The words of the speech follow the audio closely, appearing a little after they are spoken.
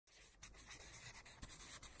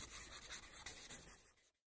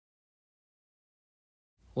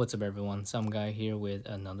What's up everyone, some guy here with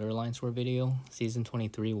another Alliance War video. Season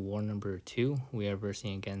 23 War number 2. We are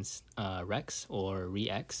versing against Rex or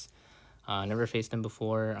Re-X. Never faced him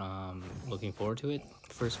before, looking forward to it.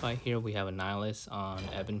 First fight here we have Annihilus on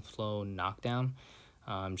Ebb and Flow Knockdown.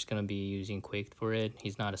 I'm just going to be using Quake for it.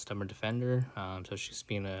 He's not a stubborn defender, so it's just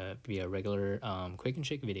going to be a regular Quake and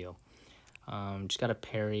Shake video. Just gotta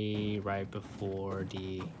parry right before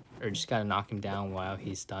just gotta knock him down while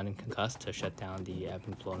he's stunned and concussed to shut down the ebb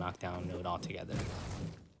and flow knockdown node altogether.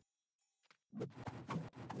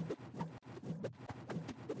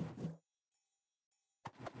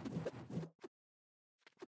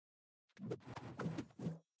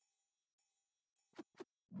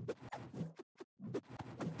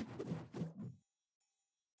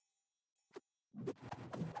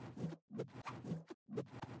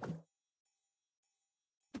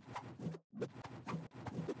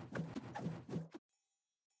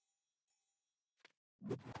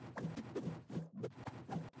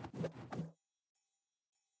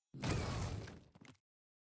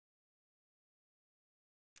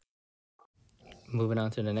 Moving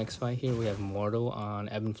on to the next fight here, we have Mordo on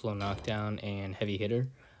Ebb and Flow Knockdown and Heavy Hitter.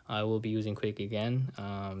 I will be using Quake again.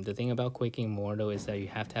 The thing about quaking Mordo is that you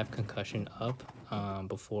have to have concussion up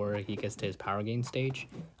before he gets to his power gain stage,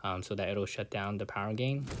 so that it'll shut down the power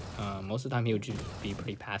gain. Most of the time he would just be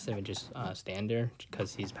pretty passive and just stand there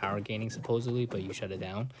because he's power gaining supposedly, but you shut it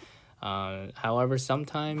down. However,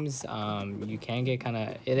 sometimes you can get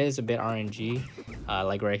it is a bit RNG.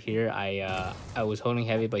 Like right here, I was holding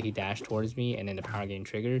heavy, but he dashed towards me, and then the power gain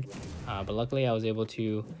triggered. But luckily, I was able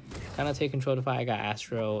to kind of take control of the fight. I got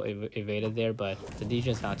Astro evaded there, but the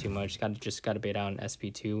degen's not too much. Just gotta bait out an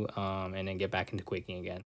SP2, and then get back into quaking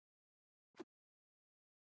again.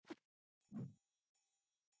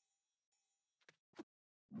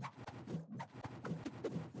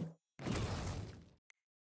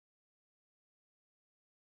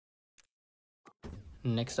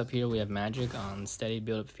 Next up here we have Magik on Steady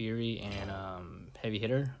Build Up Fury and Heavy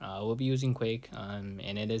Hitter. We'll be using Quake, and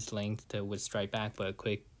it is linked with Strike Back, but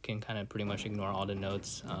Quake can kind of pretty much ignore all the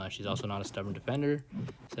notes. She's also not a stubborn defender,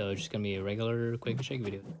 so it's just going to be a regular Quake and Shake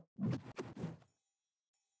video.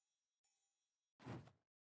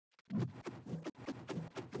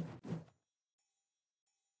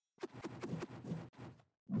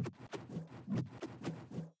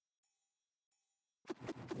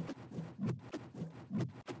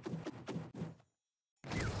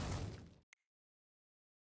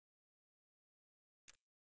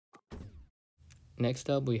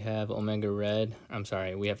 Next up, we have Omega Red.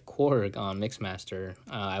 We have Korg on Mixmaster.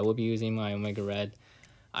 I will be using my Omega Red.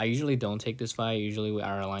 I usually don't take this fight. Usually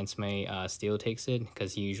our alliance mate Steel takes it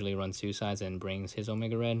because he usually runs suicides and brings his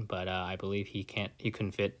Omega Red. But I believe he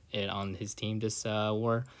couldn't fit it on his team this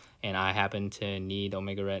war, and I happen to need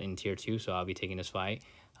Omega Red in tier 2, so I'll be taking this fight.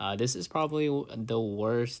 This is probably the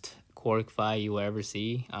worst Korg fight you will ever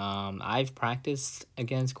see. I've practiced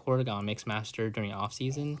against Korg on Mixmaster during off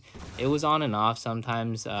season. It was on and off.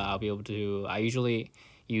 Sometimes I'll be able to. I usually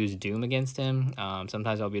use Doom against him.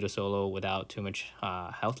 Sometimes I'll be able to solo without too much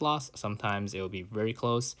health loss. Sometimes it will be very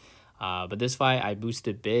close. But this fight I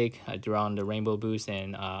boosted big. I threw on the rainbow boost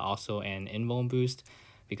and also an invuln boost,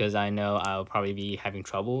 because I know I'll probably be having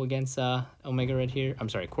trouble against Omega Red here.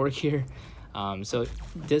 Korg here. So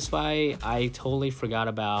this fight, I totally forgot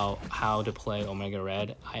about how to play Omega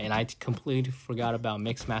Red, and I completely forgot about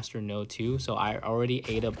Mixmaster Node 2, so I already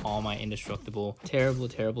ate up all my indestructible.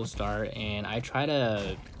 Terrible start, and I try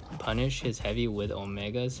to punish his heavy with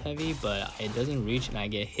Omega's heavy, but it doesn't reach, and I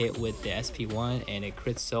get hit with the SP1, and it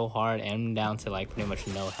crits so hard, and I'm down to like pretty much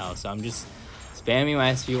no health, so I'm just spamming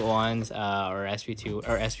my SP1s or SP2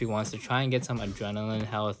 or SP1s to try and get some adrenaline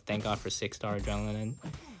health. Thank God for 6-star adrenaline.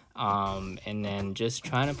 And then just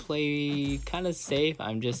trying to play kind of safe.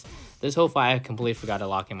 This whole fight I completely forgot to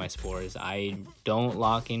lock in my spores. I don't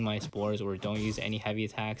lock in my spores or don't use any heavy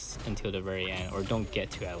attacks until the very end, or don't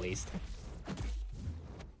get to at least.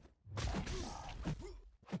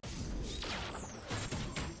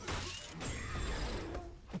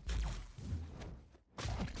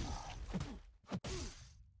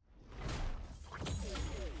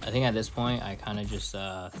 I think at this point, I kind of just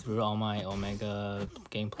threw all my Omega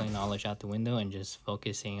gameplay knowledge out the window and just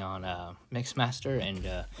focusing on Mixmaster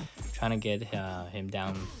and trying to get him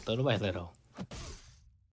down little by little.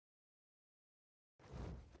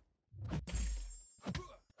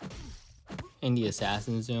 In the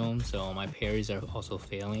assassin zone, so my parries are also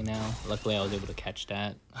failing now. Luckily I was able to catch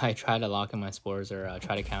that. I tried to lock in my spores or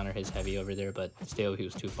try to counter his heavy over there, but still he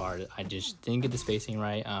was too far. I just didn't get the spacing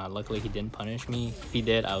right. Luckily he didn't punish me. If he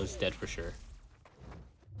did, I was dead for sure.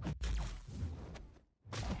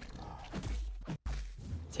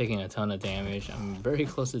 taking a ton of damage. I'm very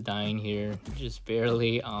close to dying here, just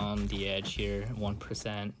barely on the edge here,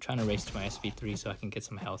 1%. Trying to race to my SP3 so I can get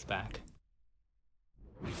some health back.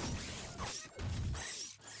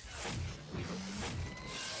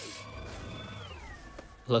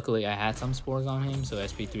 Luckily, I had some spores on him, so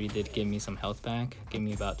SP3 did give me some health back. Give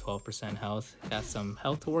me about 12% health. Got some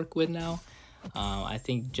health to work with now. I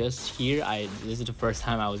think just here, this is the first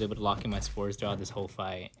time I was able to lock in my spores throughout this whole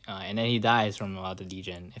fight. And then he dies from the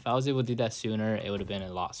degen. If I was able to do that sooner, it would have been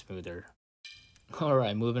a lot smoother.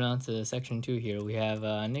 Alright, moving on to section 2 here. We have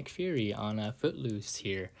Nick Fury on Footloose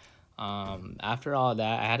here. After all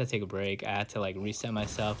that, I had to take a break. I had to like reset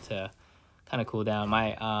myself to kind of cool down.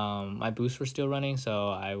 My boosts were still running, so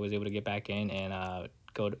I was able to get back in and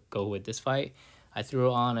go with this fight. I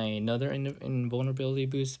threw on another invulnerability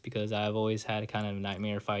boost because I've always had a kind of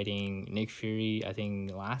nightmare fighting Nick Fury, I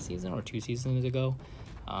think last season or 2 seasons ago.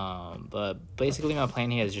 But basically my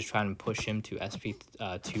plan here is just trying to push him to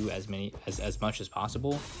SP2 as much as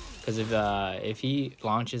possible. Because if he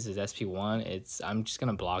launches his SP1, I'm just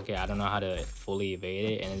gonna block it. I don't know how to fully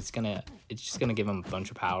evade it, and it's just gonna give him a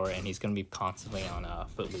bunch of power, and he's gonna be constantly on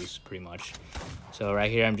Footloose pretty much. So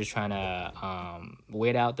right here, I'm just trying to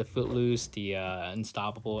wait out the Footloose, the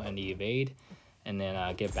Unstoppable, and the Evade, and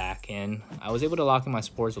then get back in. I was able to lock in my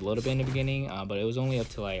spores a little bit in the beginning, but it was only up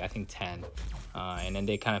to like I think 10. And then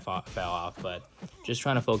they kind of fell off, but just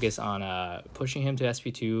trying to focus on pushing him to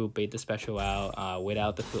SP2, bait the special out, wait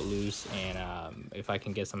out the Footloose, and if I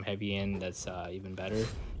can get some heavy in, that's even better.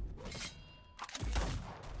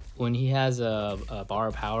 When he has a bar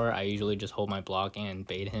of power, I usually just hold my block and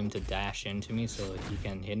bait him to dash into me so he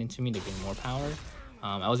can hit into me to gain more power.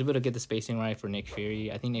 I was able to get the spacing right for Nick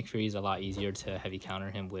Fury. I think Nick Fury is a lot easier to heavy counter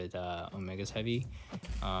him with Omega's heavy.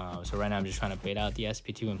 So right now I'm just trying to bait out the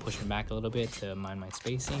SP2 and push him back a little bit to mind my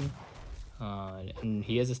spacing. And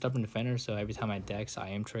he is a stubborn defender, so every time I dex, I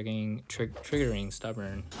am triggering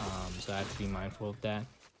stubborn. So I have to be mindful of that.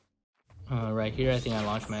 Right here, I think I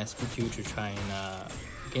launched my SP2 to try and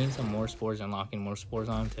gain some more spores and lock in more spores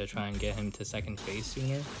on to try and get him to second phase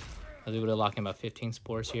sooner. I was able to lock in about 15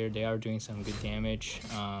 spores here. They are doing some good damage.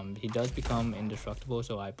 He does become indestructible,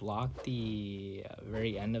 so I blocked the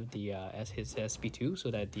very end of the his SP2 so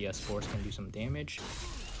that the spores can do some damage.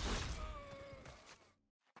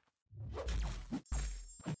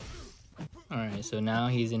 Alright, so now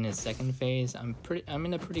he's in his second phase. I'm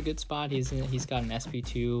in a pretty good spot. He's got an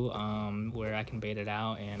SP2 where I can bait it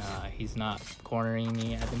out, and he's not cornering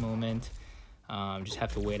me at the moment. Just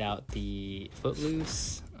have to wait out the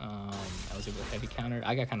Footloose. I was able to heavy counter.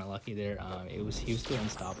 I got kind of lucky there. He was still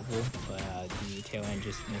unstoppable, but the tail end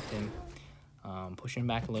just nicked him. Push him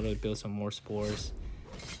back a little, build some more spores,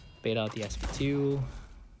 bait out the SP2,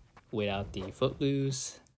 wait out the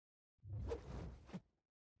Footloose.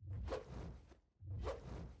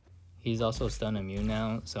 He's also stun immune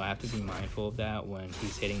now, so I have to be mindful of that when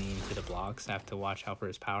he's hitting me into the blocks. I have to watch out for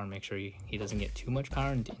his power and make sure he doesn't get too much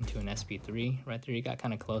power into an SP3. Right there, he got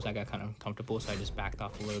kind of close. I got kind of uncomfortable, so I just backed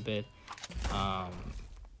off a little bit.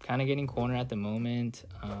 Kind of getting corner at the moment.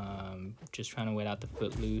 Just trying to wait out the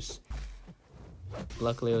Footloose.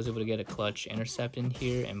 Luckily, I was able to get a clutch intercept in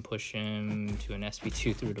here and push him to an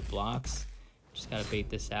SP2 through the blocks. Just gotta bait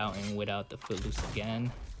this out and wait out the Footloose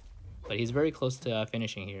again. But he's very close to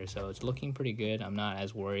finishing here, so it's looking pretty good. I'm not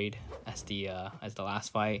as worried as the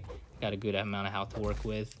last fight. Got a good amount of health to work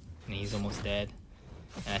with, and he's almost dead.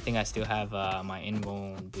 And I think I still have my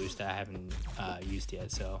invuln boost that I haven't used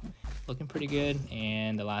yet, so looking pretty good.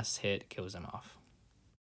 And the last hit kills him off.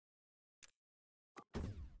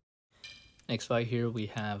 Next fight here we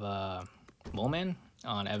have Moleman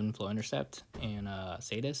on Ebb and Flow Intercept and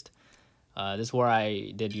Sadist. This is where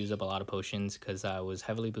I did use up a lot of potions because I was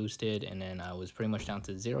heavily boosted, and then I was pretty much down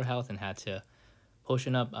to 0 health and had to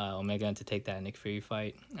potion up Omega to take that Nick Fury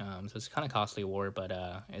fight. So it's kind of costly war, but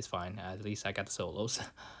it's fine. At least I got the solos.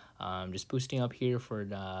 Just boosting up here for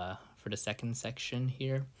the second section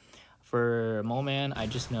here. For Moleman, I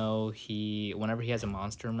just know whenever he has a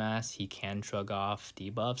monster mass, he can shrug off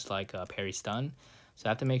debuffs like parry stun. So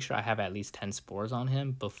I have to make sure I have at least 10 spores on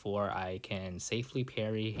him before I can safely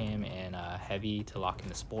parry him and heavy to lock in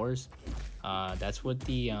the spores. That's what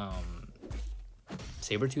the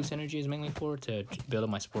Sabertooth synergy is mainly for, to build up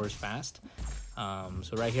my spores fast.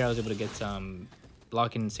 So right here I was able to get some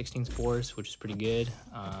lock in 16 spores, which is pretty good.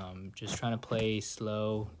 Just trying to play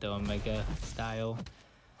slow, the Omega style.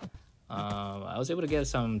 I was able to get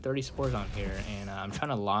some 30 spores on here, and I'm trying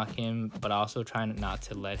to lock him, but also trying not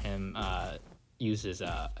to let him use his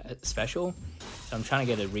special. So I'm trying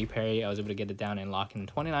to get a reparry. I was able to get it down and lock in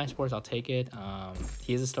 29 spores. I'll take it.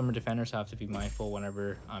 He is a stubborn defender, so I have to be mindful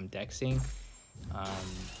whenever I'm dexing.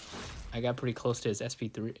 I got pretty close to his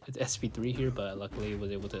SP3 here, but luckily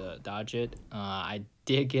was able to dodge it. I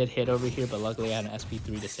did get hit over here, but luckily I had an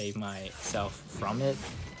SP3 to save myself from it.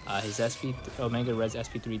 His Omega Red's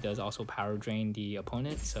SP3 does also power drain the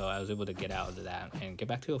opponent, so I was able to get out of that and get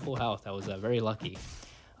back to a full health. I was very lucky.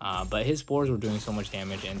 But his spores were doing so much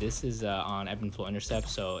damage, and this is on ebb and flow intercept,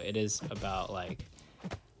 so it is about like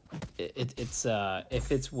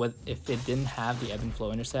if it didn't have the ebb and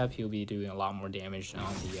flow intercept, he'll be doing a lot more damage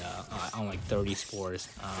on the on like 30 spores.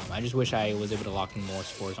 I just wish I was able to lock in more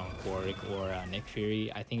spores on Korg or Nick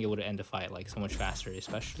Fury. I think it would have ended the fight like so much faster,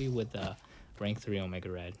 especially with rank 3 Omega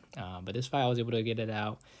Red. But this fight I was able to get it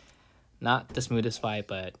out. Not the smoothest fight,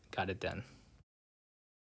 but got it done.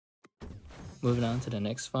 Moving on to the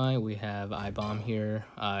next fight, we have iBomb here.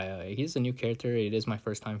 He's a new character. It is my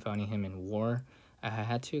first time fighting him in War. I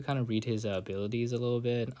had to kind of read his abilities a little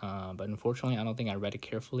bit, but unfortunately I don't think I read it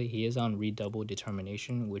carefully. He is on Redouble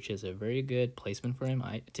Determination, which is a very good placement for him,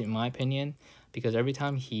 in my opinion, because every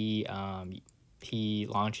time he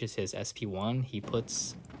launches his SP1, he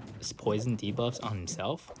puts poison debuffs on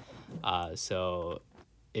himself. So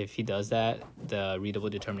if he does that, the Redouble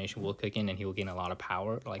Determination will kick in and he will gain a lot of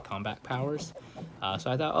power, like combat powers.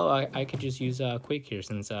 So I thought, oh, I could just use Quake here,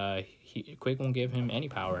 since Quake won't give him any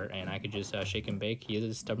power, and I could just shake and bake. He is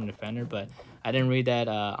a stubborn defender, but I didn't read that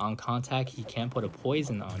on contact he can't put a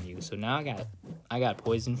poison on you. So now I got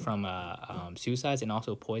poison from Suicides and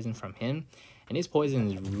also poison from him, and his poison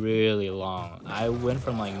is really long. I went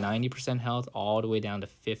from like 90% health all the way down to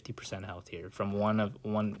 50% health here from one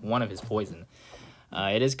of his poison.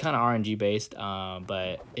 It is kind of RNG based,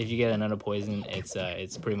 but if you get another poison,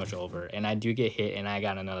 it's pretty much over. And I do get hit, and I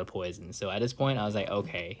got another poison. So at this point, I was like,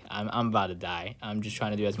 okay, I'm about to die. I'm just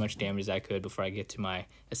trying to do as much damage as I could before I get to my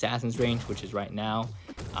assassin's range, which is right now.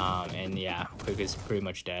 And yeah, Quick is pretty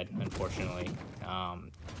much dead, unfortunately.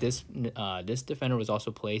 This defender was also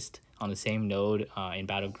placed on the same node in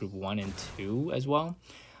battle group 1 and 2 as well.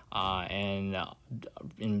 And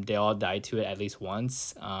they all died to it at least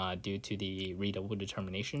once due to the Redouble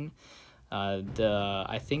Determination.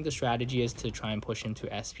 I think the strategy is to try and push him to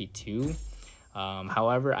SP2.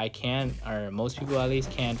 However, I can't, or most people at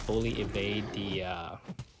least can't fully evade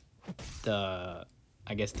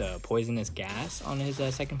I guess the poisonous gas on his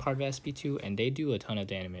second part of SP2, and they do a ton of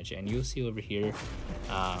damage. And you'll see over here,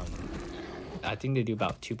 I think they do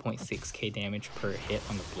about 2.6k damage per hit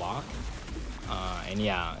on the block. And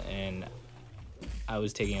yeah, and I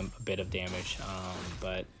was taking a bit of damage,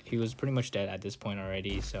 but he was pretty much dead at this point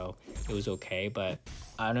already, so it was okay. But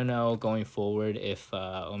I don't know going forward if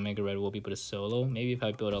Omega Red will be able to solo. Maybe if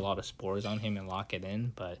I build a lot of spores on him and lock it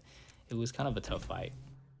in, but it was kind of a tough fight.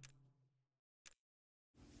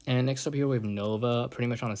 And next up here we have Nova, pretty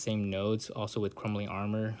much on the same nodes, also with Crumbling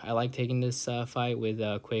Armor. I like taking this fight with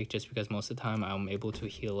Quake just because most of the time I'm able to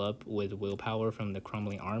heal up with willpower from the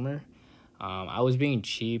Crumbling Armor. I was being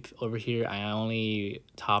cheap over here. I only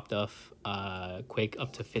topped off Quake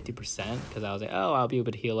up to 50% because I was like, oh, I'll be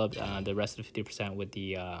able to heal up the rest of the 50% with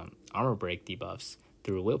the armor break debuffs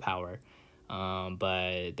through willpower.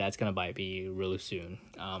 But that's gonna bite me really soon.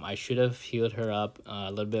 I should have healed her up a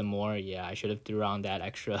little bit more. Yeah, I should have threw on that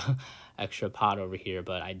extra pot over here,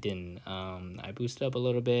 but I didn't. I boosted up a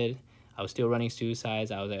little bit. I was still running Suicides.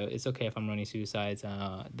 I was like, it's okay if I'm running Suicides.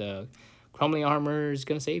 The Crumbling Armor is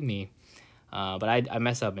gonna save me. But I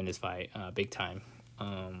messed up in this fight big time.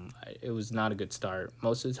 It was not a good start.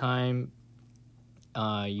 Most of the time,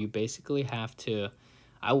 you basically have to,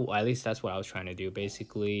 at least that's what I was trying to do,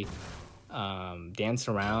 basically dance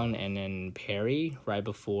around and then parry right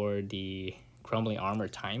before the Crumbling Armor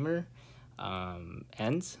timer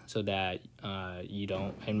ends, so that you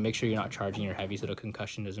don't, and make sure you're not charging your heavy so the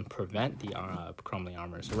concussion doesn't prevent the Crumbling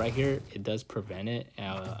Armor. So right here it does prevent it.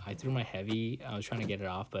 I threw my heavy, I was trying to get it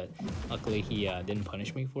off, but luckily he didn't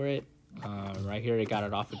punish me for it. Right here it got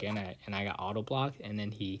it off again, and I got auto blocked, and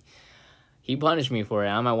then he punished me for it.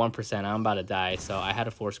 I'm at 1%. I'm about to die, so I had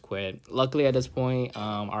to force quit. Luckily at this point,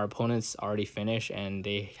 our opponents already finished, and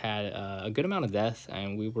they had a good amount of death,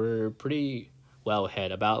 and we were pretty well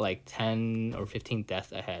ahead, about like 10 or 15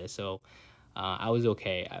 deaths ahead. So I was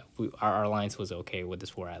okay. Our alliance was okay with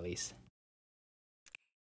this war at least.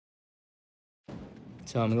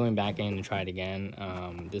 So I'm going back in and try it again.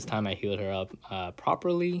 This time I healed her up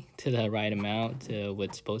properly to the right amount, to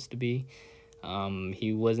what's supposed to be.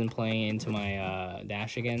 He wasn't playing into my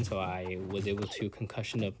dash again, so I was able to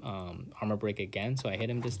concussion the armor break again. So I hit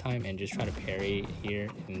him this time and just try to parry here.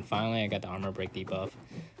 And finally, I got the armor break debuff.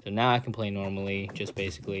 So now I can play normally, just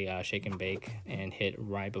basically shake and bake and hit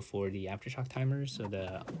right before the aftershock timer. So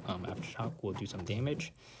the aftershock will do some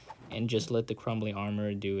damage. And just let the crumbling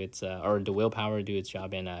armor do its, or the willpower do its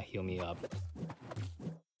job and heal me up.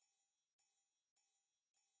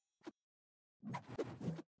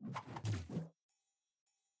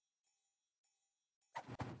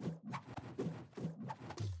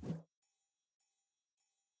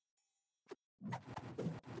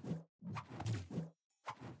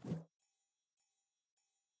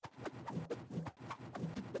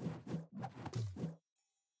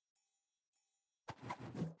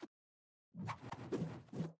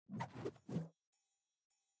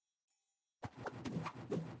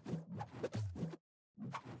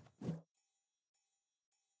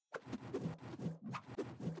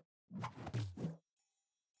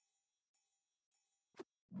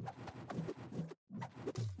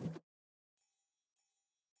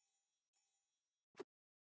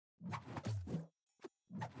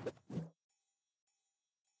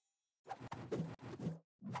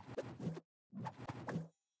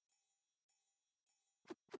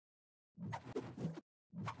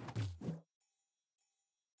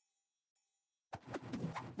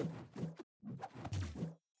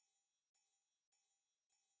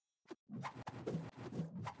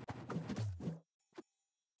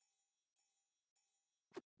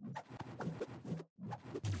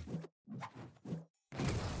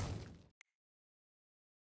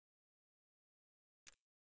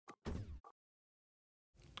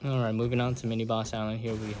 Alright, moving on to Mini Boss Island.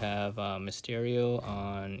 Here we have Mysterio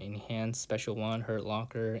on Enhanced Special 1, Hurt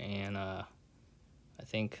Locker, and I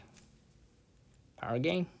think Power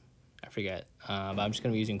Gain? I forget. But I'm just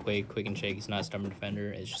going to be using Quake, Quick and Shake. He's not a Stubborn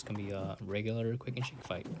Defender. It's just going to be a regular Quick and Shake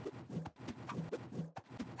fight.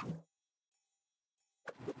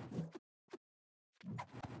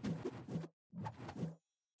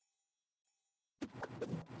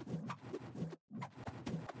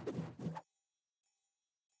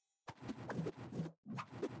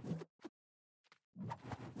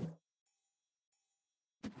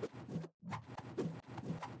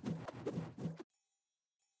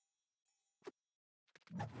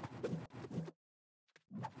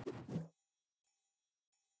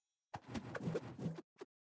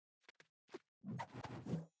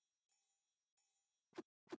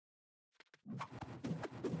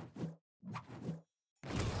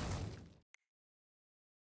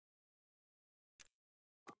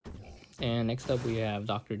 And next up we have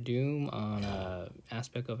Dr. Doom on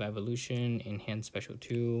Aspect of Evolution, Enhanced Special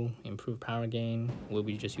 2, Improved Power Gain. We'll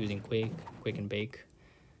be just using Quake, Quick and Bake,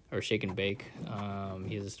 or Shake and Bake.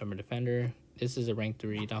 He is a Stubborn Defender. This is a rank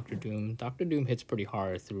 3 Dr. Doom. Dr. Doom hits pretty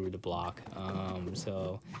hard through the block. I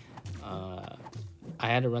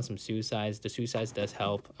had to run some suicides. The suicides does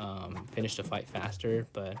help finish the fight faster,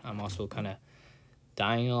 but I'm also kind of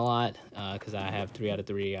dying a lot because I have 3 out of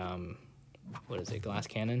 3, glass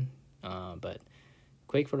cannon. But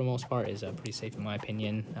Quake, for the most part, is pretty safe in my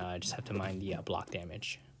opinion. I just have to mind the block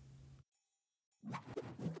damage.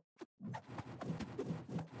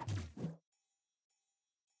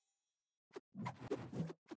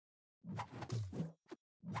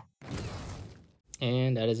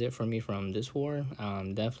 And that is it for me from this war.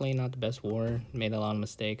 Definitely not the best war. Made a lot of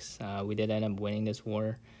mistakes. We did end up winning this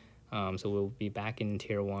war. So we'll be back in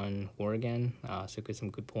Tier 1 war again. So get some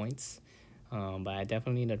good points. But I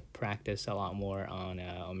definitely need to practice a lot more on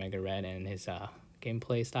Omega Red and his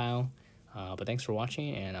gameplay style. But thanks for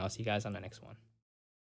watching, and I'll see you guys on the next one.